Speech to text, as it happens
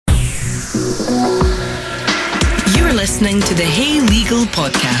You're listening to the Hey Legal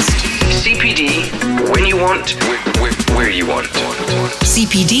podcast. CPD, when you want, where you want.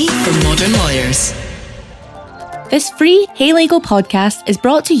 CPD for modern lawyers. This free Hey Legal podcast is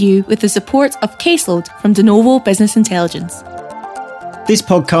brought to you with the support of Caseload from De Novo Business Intelligence. This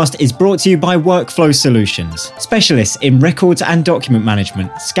podcast is brought to you by Workflow Solutions, specialists in records and document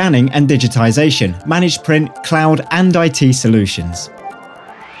management, scanning and digitisation, managed print, cloud and IT solutions.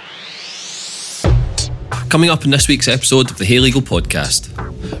 Coming up in this week's episode of the Hey Legal podcast,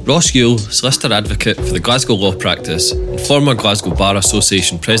 Ross Yule, solicitor advocate for the Glasgow Law Practice and former Glasgow Bar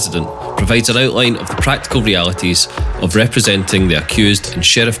Association president, provides an outline of the practical realities of representing the accused in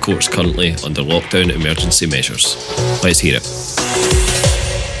sheriff courts currently under lockdown emergency measures. Let's hear it.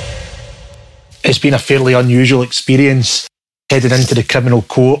 It's been a fairly unusual experience heading into the criminal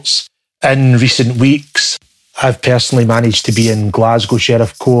courts in recent weeks. I've personally managed to be in Glasgow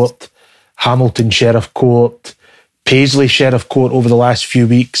Sheriff Court, Hamilton Sheriff Court, Paisley Sheriff Court over the last few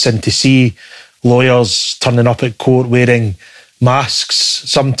weeks, and to see lawyers turning up at court wearing masks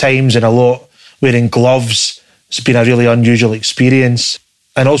sometimes and a lot wearing gloves, it's been a really unusual experience.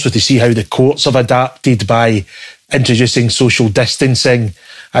 And also to see how the courts have adapted by introducing social distancing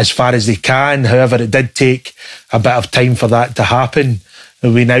as far as they can. However, it did take a bit of time for that to happen.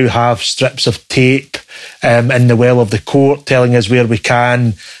 We now have strips of tape in the well of the court telling us where we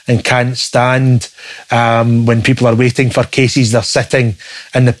can and can't stand. When people are waiting for cases, they're sitting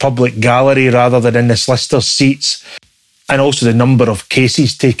in the public gallery rather than in the solicitor's seats. And also the number of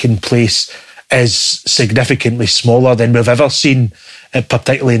cases taking place is significantly smaller than we've ever seen,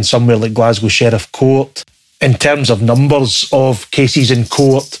 particularly in somewhere like Glasgow Sheriff Court. In terms of numbers of cases in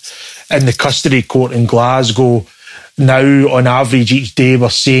court, in the custody court in Glasgow, now on average each day we're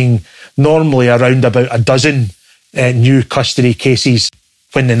seeing normally around about a dozen new custody cases,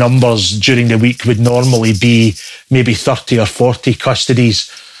 when the numbers during the week would normally be maybe 30 or 40 custodies.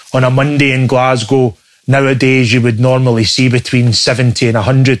 On a Monday in Glasgow, nowadays you would normally see between 70 and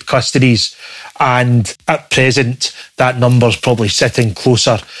 100 custodies, and at present that number's probably sitting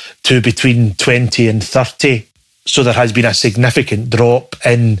closer to between 20 and 30. So there has been a significant drop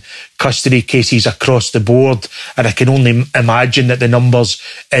in custody cases across the board, and I can only imagine that the numbers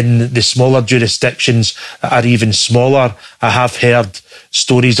in the smaller jurisdictions are even smaller. I have heard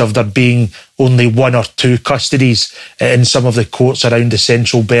stories of there being only 1 or 2 custodies in some of the courts around the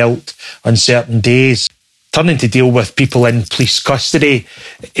Central Belt on certain days. Turning to deal with people in police custody,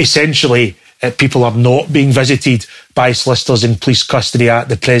 essentially people are not being visited by solicitors in police custody at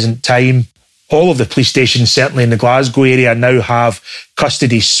the present time. All of the police stations, certainly in the Glasgow area, now have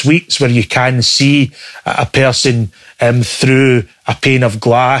custody suites where you can see a person through a pane of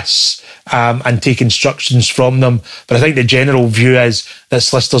glass and take instructions from them. But I think the general view is that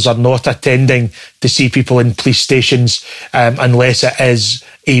solicitors are not attending to see people in police stations unless it is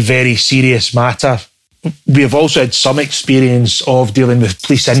a very serious matter. We have also had some experience of dealing with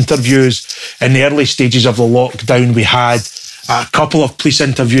police interviews. In the early stages of the lockdown, we had a couple of police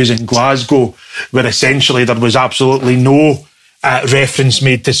interviews in Glasgow where essentially there was absolutely no reference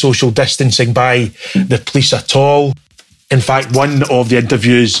made to social distancing by the police at all. In fact, one of the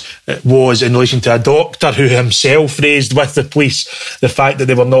interviews was in relation to a doctor who himself raised with the police the fact that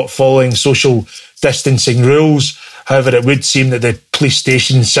they were not following social distancing rules. However, it would seem that the police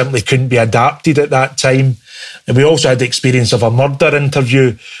station simply couldn't be adapted at that time. And we also had the experience of a murder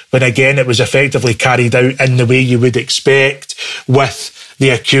interview when, again, it was effectively carried out in the way you would expect, with the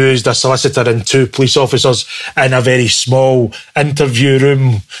accused, a solicitor and 2 police officers in a very small interview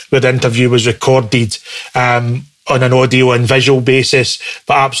room where the interview was recorded on an audio and visual basis,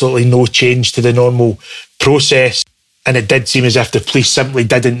 but absolutely no change to the normal process. And it did seem as if the police simply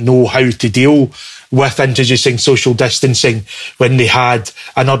didn't know how to deal with introducing social distancing when they had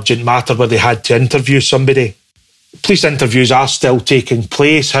an urgent matter where they had to interview somebody. Police interviews are still taking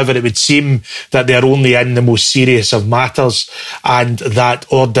place. However, it would seem that they're only in the most serious of matters, and that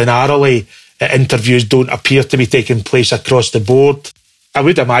ordinarily interviews don't appear to be taking place across the board. I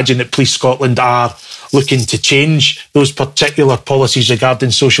would imagine that Police Scotland are looking to change those particular policies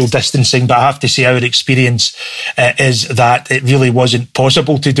regarding social distancing, but I have to say our experience is that it really wasn't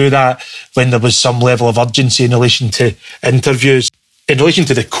possible to do that when there was some level of urgency in relation to interviews. In relation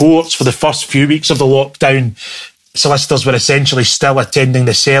to the courts, for the first few weeks of the lockdown, solicitors were essentially still attending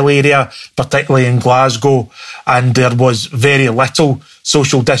the cell area, particularly in Glasgow, and there was very little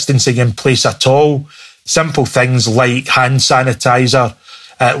social distancing in place at all. Simple things like hand sanitizer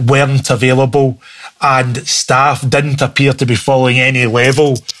weren't available, and staff didn't appear to be following any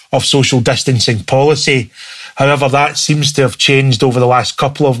level of social distancing policy. However, that seems to have changed over the last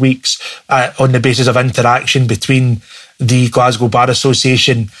couple of weeks on the basis of interaction between the Glasgow Bar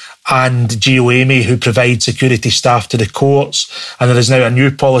Association and GOAME, who provide security staff to the courts. And there is now a new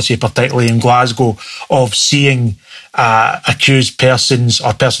policy, particularly in Glasgow, of seeing accused persons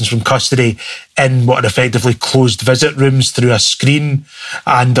or persons from custody in what are effectively closed visit rooms through a screen,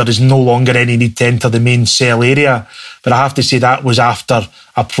 and there is no longer any need to enter the main cell area. But I have to say that was after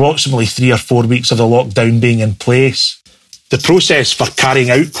approximately 3 or 4 weeks of the lockdown being in place. The process for carrying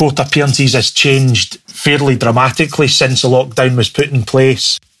out court appearances has changed fairly dramatically since the lockdown was put in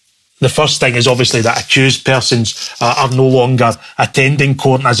place. The first thing is obviously that accused persons are no longer attending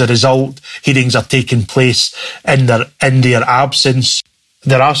court, and as a result, hearings are taking place in their absence.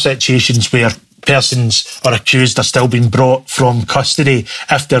 There are situations where persons or accused are still being brought from custody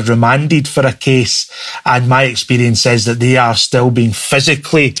if they're remanded for a case, and my experience is that they are still being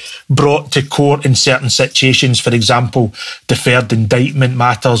physically brought to court in certain situations, for example, deferred indictment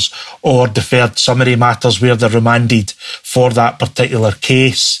matters or deferred summary matters where they're remanded for that particular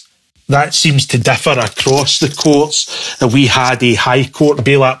case. That seems to differ across the courts. We had a High Court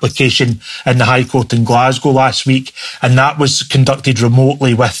bail application in the High Court in Glasgow last week, and that was conducted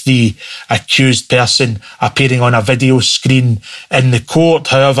remotely with the accused person appearing on a video screen in the court.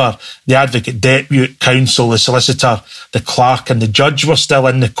 However, the advocate, depute, counsel, the solicitor, the clerk and the judge were still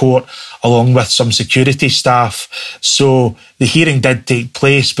in the court, along with some security staff. So the hearing did take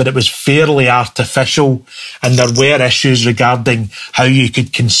place, but it was fairly artificial, and there were issues regarding how you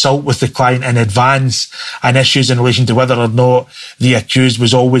could consult with the client in advance, and issues in relation to whether or not the accused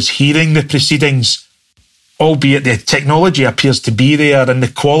was always hearing the proceedings, albeit the technology appears to be there, and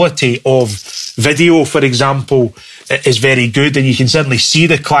the quality of video, for example, is very good, and you can certainly see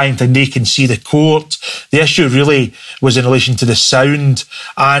the client and they can see the court. The issue really was in relation to the sound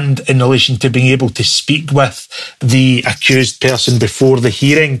and in relation to being able to speak with the accused person before the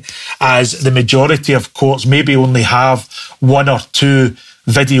hearing, as the majority of courts maybe only have 1 or 2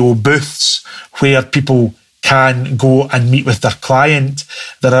 video booths where people can go and meet with their client.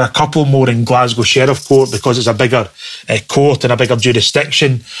 There are a couple more in Glasgow Sheriff Court because it's a bigger court and a bigger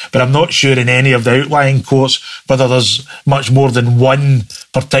jurisdiction, but I'm not sure in any of the outlying courts whether there's much more than one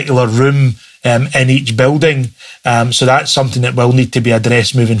particular room in each building. So that's something that will need to be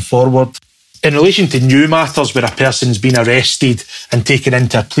addressed moving forward. In relation to new matters where a person's been arrested and taken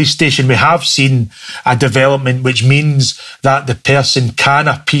into a police station, we have seen a development which means that the person can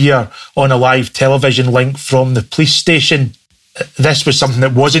appear on a live television link from the police station. This was something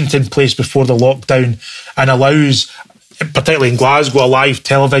that wasn't in place before the lockdown and allows, particularly in Glasgow, a live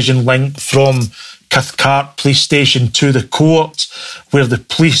television link from Cathcart police station to the court, where the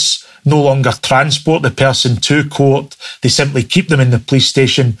police no longer transport the person to court. They simply keep them in the police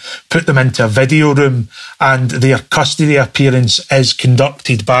station, put them into a video room, and their custody appearance is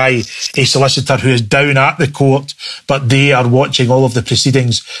conducted by a solicitor who is down at the court, but they are watching all of the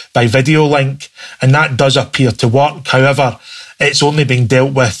proceedings by video link, and that does appear to work. However, it's only being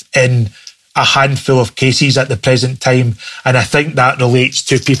dealt with in a handful of cases at the present time, and I think that relates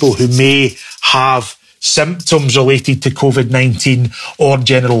to people who may have symptoms related to COVID-19 or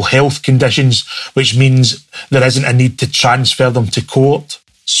general health conditions, which means there isn't a need to transfer them to court.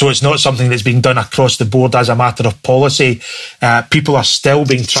 So it's not something that's being done across the board as a matter of policy. People are still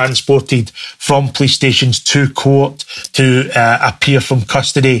being transported from police stations to court to appear from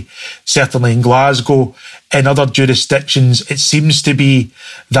custody, certainly in Glasgow. In other jurisdictions, it seems to be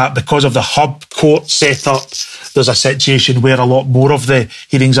that because of the hub court setup, there's a situation where a lot more of the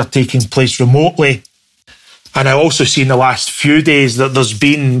hearings are taking place remotely. And I also see in the last few days that there's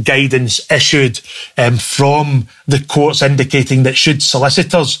been guidance issued from the courts indicating that should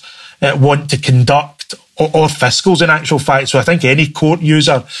solicitors want to conduct, or fiscals in actual fact, so I think any court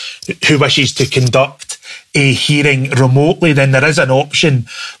user who wishes to conduct a hearing remotely, then there is an option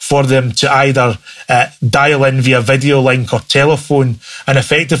for them to either dial in via video link or telephone and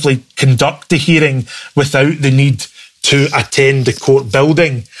effectively conduct the hearing without the need to attend the court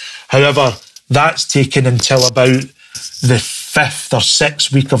building. However, that's taken until about the 5th or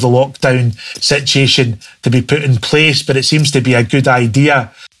 6th week of the lockdown situation to be put in place, but it seems to be a good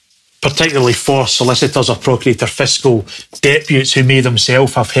idea, particularly for solicitors or procurator fiscal deputies who may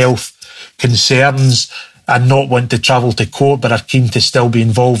themselves have health concerns and not want to travel to court but are keen to still be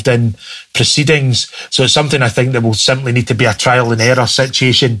involved in proceedings. So it's something I think that will simply need to be a trial and error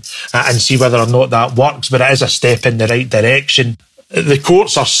situation and see whether or not that works, but it is a step in the right direction. The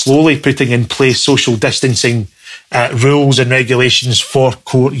courts are slowly putting in place social distancing rules and regulations for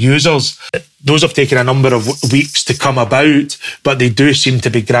court users. Those have taken a number of weeks to come about, but they do seem to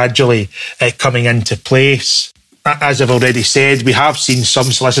be gradually coming into place. As I've already said, we have seen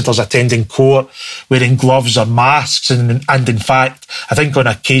some solicitors attending court wearing gloves or masks and in fact, I think on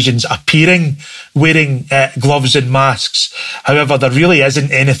occasions appearing wearing gloves and masks. However, there really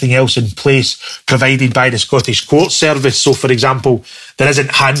isn't anything else in place provided by the Scottish Court Service. So, for example, there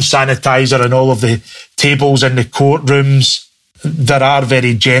isn't hand sanitizer on all of the tables in the courtrooms. There are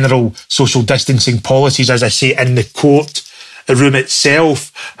very general social distancing policies, as I say, in the court room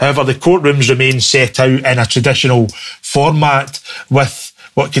itself. However, the courtrooms remain set out in a traditional format with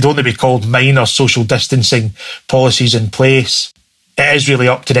what could only be called minor social distancing policies in place. It is really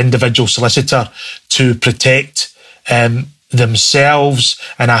up to the individual solicitor to protect themselves,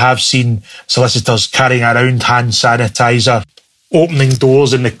 and I have seen solicitors carrying around hand sanitizer, opening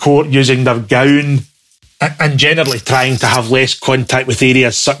doors in the court using their gown, and generally trying to have less contact with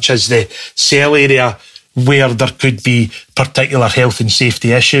areas such as the cell area where there could be particular health and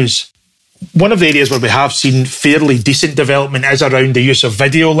safety issues. One of the areas where we have seen fairly decent development is around the use of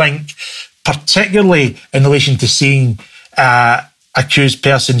video link, particularly in relation to seeing accused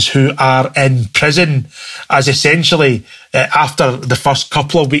persons who are in prison, as essentially after the first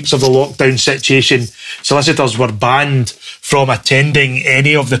couple of weeks of the lockdown situation, solicitors were banned from attending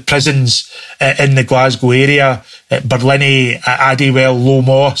any of the prisons in the Glasgow area. Barlinnie, Addiewell, Low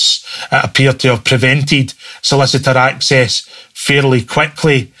Moss appear to have prevented solicitor access fairly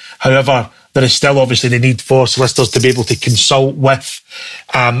quickly. However, there is still obviously the need for solicitors to be able to consult with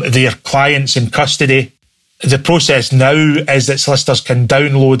their clients in custody. The process now is that solicitors can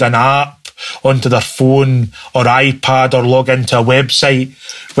download an app onto their phone or iPad or log into a website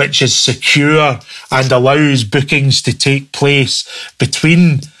which is secure and allows bookings to take place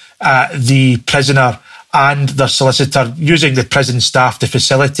between the prisoner and their solicitor, using the prison staff to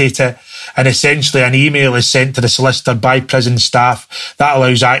facilitate it. And essentially an email is sent to the solicitor by prison staff that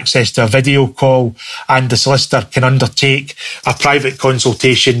allows access to a video call, and the solicitor can undertake a private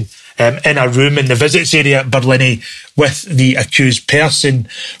consultation in a room in the visits area at Barlinnie with the accused person,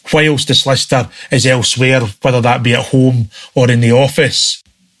 whilst the solicitor is elsewhere, whether that be at home or in the office.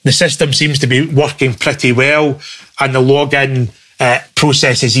 The system seems to be working pretty well, and the login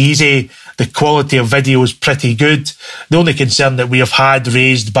process is easy. The quality of video is pretty good. The only concern that we have had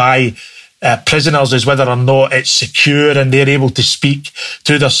raised by prisoners is whether or not it's secure and they're able to speak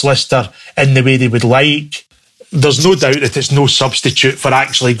to their solicitor in the way they would like. There's no doubt that it's no substitute for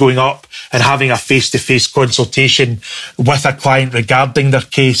actually going up and having a face-to-face consultation with a client regarding their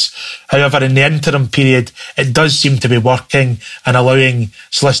case. However, in the interim period, it does seem to be working and allowing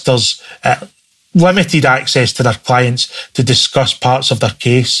solicitors limited access to their clients to discuss parts of their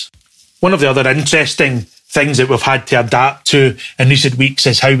case. One of the other interesting things that we've had to adapt to in recent weeks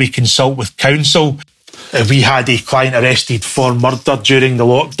is how we consult with counsel. We had a client arrested for murder during the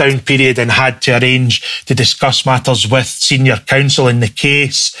lockdown period and had to arrange to discuss matters with senior counsel in the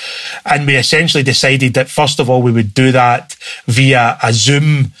case. And we essentially decided that, first of all, we would do that via a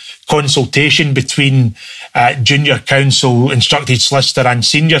Zoom consultation between junior counsel, instructed solicitor and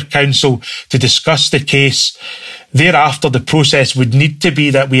senior counsel to discuss the case. Thereafter, the process would need to be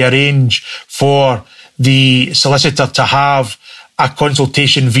that we arrange for the solicitor to have a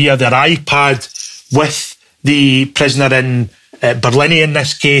consultation via their iPad with the prisoner in Barlinnie in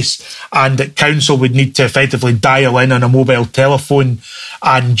this case, and that counsel would need to effectively dial in on a mobile telephone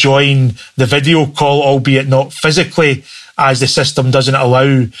and join the video call, albeit not physically, as the system doesn't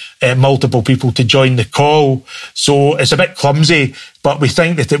allow multiple people to join the call. So it's a bit clumsy, but we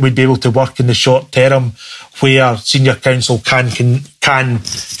think that it would be able to work in the short term, where senior counsel can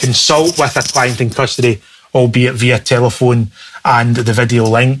consult with a client in custody, albeit via telephone and the video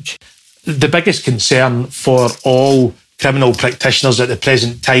link. The biggest concern for all criminal practitioners at the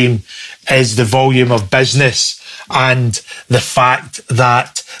present time is the volume of business and the fact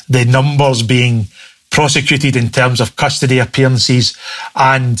that the numbers being prosecuted in terms of custody appearances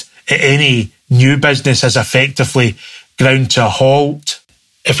and any new business has effectively ground to a halt.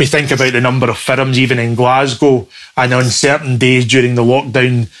 If we think about the number of firms even in Glasgow, and on certain days during the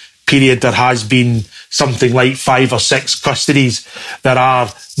lockdown period there has been something like 5 or 6 custodies, there are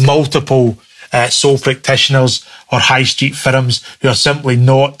multiple sole practitioners or high street firms who are simply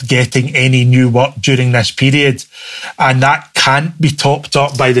not getting any new work during this period. And that can't be topped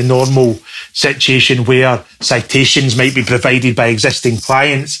up by the normal situation where citations might be provided by existing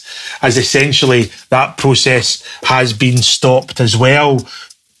clients, as essentially that process has been stopped as well.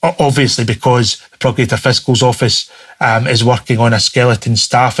 Obviously, because the Procurator Fiscal's office is working on a skeleton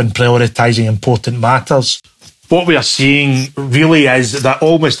staff and prioritising important matters. what we are seeing really is that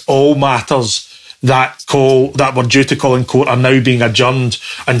almost all matters that were due to call in court are now being adjourned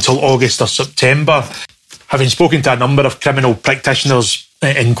until August or September. Having spoken to a number of criminal practitioners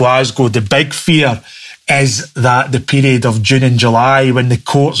in Glasgow, the big fear is that the period of June and July, when the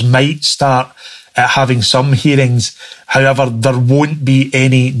courts might start having some hearings, however, there won't be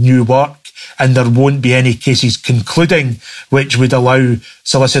any new work and there won't be any cases concluding which would allow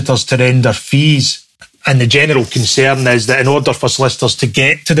solicitors to render fees. And the general concern is that in order for solicitors to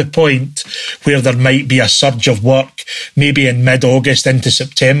get to the point where there might be a surge of work, maybe in mid-August into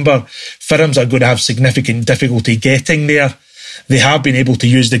September, firms are going to have significant difficulty getting there. They have been able to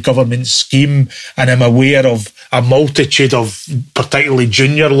use the government scheme, and I'm aware of a multitude of particularly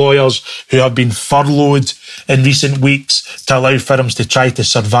junior lawyers who have been furloughed in recent weeks to allow firms to try to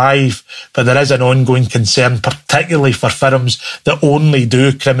survive. But there is an ongoing concern, particularly for firms that only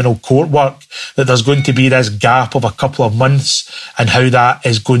do criminal court work, that there's going to be this gap of a couple of months and how that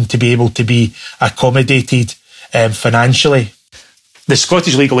is going to be able to be accommodated financially. The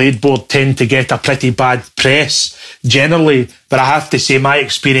Scottish Legal Aid Board tend to get a pretty bad press generally, but I have to say my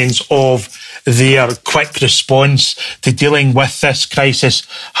experience of their quick response to dealing with this crisis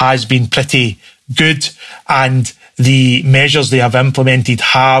has been pretty good, and the measures they have implemented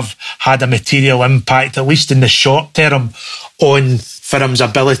have had a material impact, at least in the short term, on firms'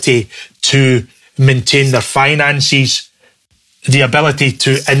 ability to maintain their finances. The ability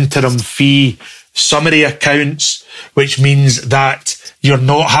to interim fee summary accounts, which means that you're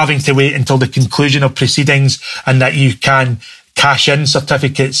not having to wait until the conclusion of proceedings and that you can cash in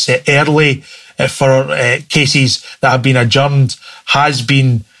certificates early for cases that have been adjourned, has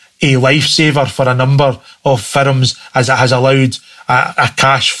been a lifesaver for a number of firms, as it has allowed a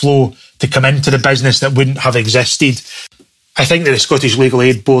cash flow to come into the business that wouldn't have existed. I think that the Scottish Legal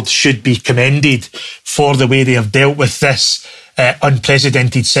Aid Board should be commended for the way they have dealt with this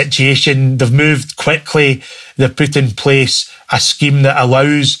unprecedented situation. They've moved quickly. They've put in place a scheme that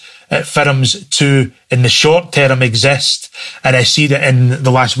allows firms to, in the short term, exist. And I see that in the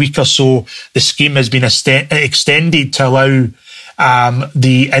last week or so, the scheme has been extended to allow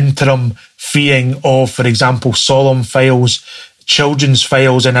the interim feeing of, for example, solemn files, children's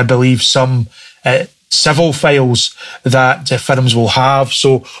files, and I believe some civil files that firms will have.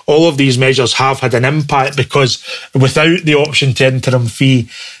 So all of these measures have had an impact, because without the option to interim fee,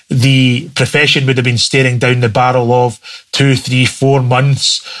 the profession would have been staring down the barrel of 2, 3, 4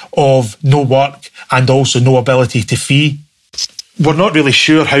 months of no work and also no ability to fee. We're not really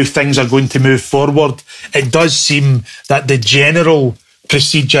sure how things are going to move forward. It does seem that the general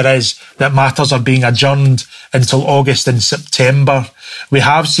procedure is that matters are being adjourned until August and September. We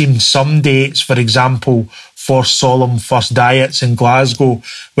have seen some dates, for example, for solemn first diets in Glasgow,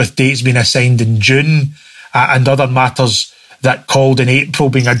 with dates being assigned in June, and other matters that called in April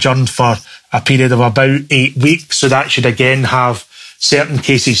being adjourned for a period of about 8 weeks. So that should again have certain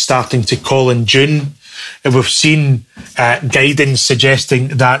cases starting to call in June. And we've seen guidance suggesting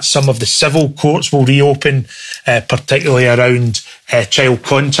that some of the civil courts will reopen, particularly around child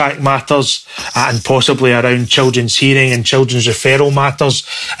contact matters and possibly around children's hearing and children's referral matters.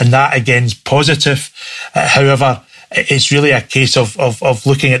 And that, again, is positive. However, it's really a case of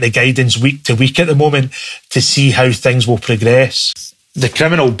looking at the guidance week to week at the moment to see how things will progress. The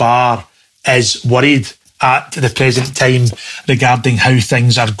criminal bar is worried at the present time regarding how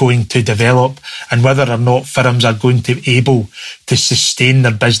things are going to develop and whether or not firms are going to be able to sustain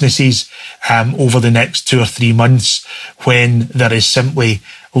their businesses over the next 2 or 3 months, when there is simply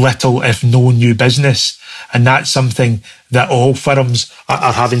little if no new business. And that's something that all firms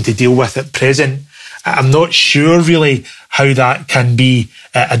are having to deal with at present. I'm not sure really how that can be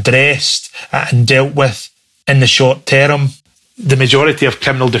addressed and dealt with in the short term. The majority of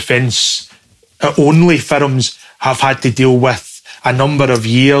criminal defence only firms have had to deal with a number of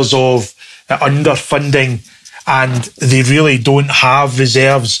years of underfunding, and they really don't have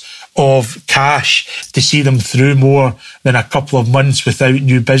reserves of cash to see them through more than a couple of months without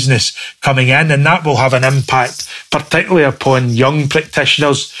new business coming in. And that will have an impact, particularly upon young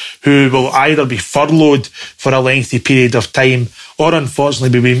practitioners who will either be furloughed for a lengthy period of time or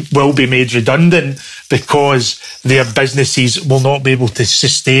unfortunately will be made redundant because their businesses will not be able to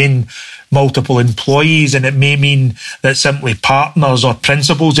sustain multiple employees, and it may mean that simply partners or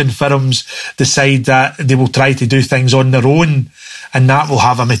principals in firms decide that they will try to do things on their own, and that will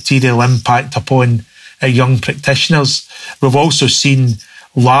have a material impact upon young practitioners. We've also seen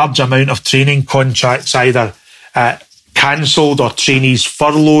large amount of training contracts either cancelled or trainees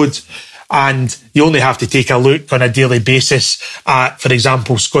furloughed, And you only have to take a look on a daily basis at, for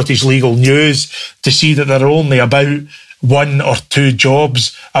example, Scottish Legal News to see that there are only about 1 or 2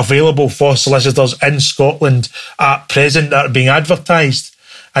 jobs available for solicitors in Scotland at present that are being advertised.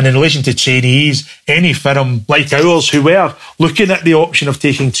 And in relation to trainees, any firm like ours who were looking at the option of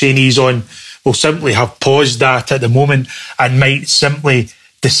taking trainees on will simply have paused that at the moment and might simply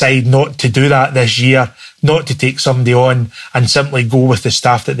decide not to do that this year, not to take somebody on and simply go with the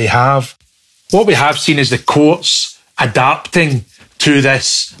staff that they have. What we have seen is the courts adapting to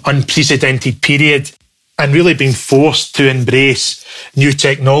this unprecedented period and really being forced to embrace new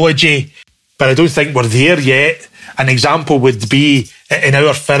technology. But I don't think we're there yet. An example would be in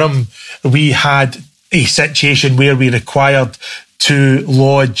our firm, we had a situation where we required to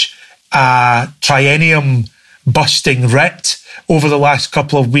lodge a triennium busting writ over the last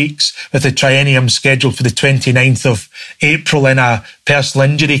couple of weeks, with the triennium scheduled for the 29th of April in a personal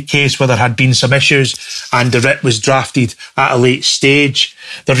injury case where there had been some issues and the writ was drafted at a late stage.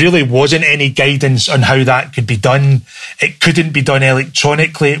 There really wasn't any guidance on how that could be done. It couldn't be done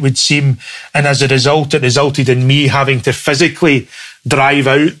electronically, it would seem, and as a result, it resulted in me having to physically drive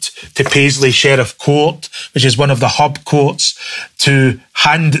out to Paisley Sheriff Court, which is one of the hub courts, to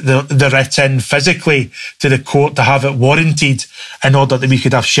hand the writ in physically to the court to have it warranted in order that we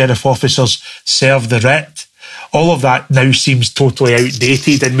could have sheriff officers serve the writ. All of that now seems totally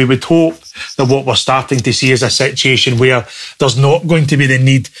outdated, and we would hope that what we're starting to see is a situation where there's not going to be the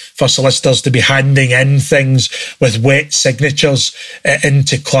need for solicitors to be handing in things with wet signatures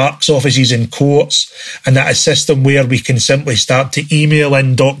into clerks' offices in courts, and that a system where we can simply start to email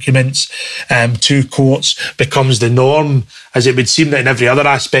in documents to courts becomes the norm, as it would seem that in every other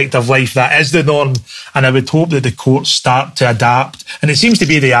aspect of life that is the norm. And I would hope that the courts start to adapt, and it seems to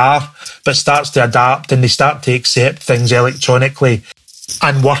be they are, but starts to adapt and they start to accept things electronically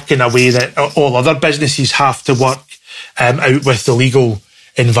and work in a way that all other businesses have to work out with the legal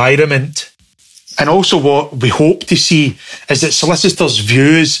environment. And also what we hope to see is that solicitors'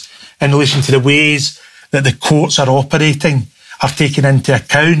 views in relation to the ways that the courts are operating are taken into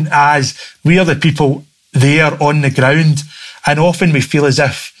account, as we are the people there on the ground, and often we feel as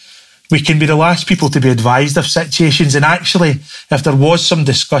if we can be the last people to be advised of situations. And actually, if there was some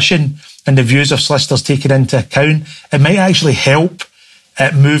discussion and the views of solicitors taken into account, it might actually help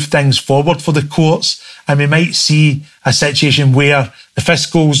move things forward for the courts. And we might see a situation where the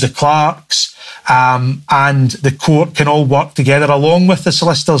fiscals, the clerks, and the court can all work together along with the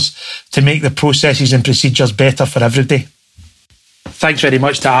solicitors to make the processes and procedures better for everybody. Thanks very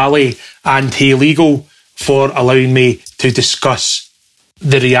much to Ali and Hay Legal for allowing me to discuss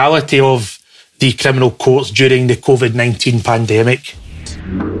the reality of the criminal courts during the COVID-19 pandemic.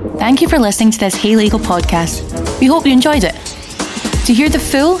 Thank you for listening to this Hay Legal podcast. We hope you enjoyed it. To hear the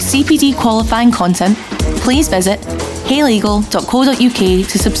full CPD qualifying content, please visit haylegal.co.uk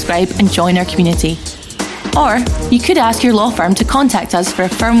to subscribe and join our community. Or you could ask your law firm to contact us for a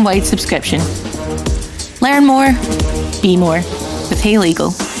firm-wide subscription. Learn more, be more with Hay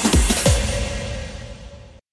Legal.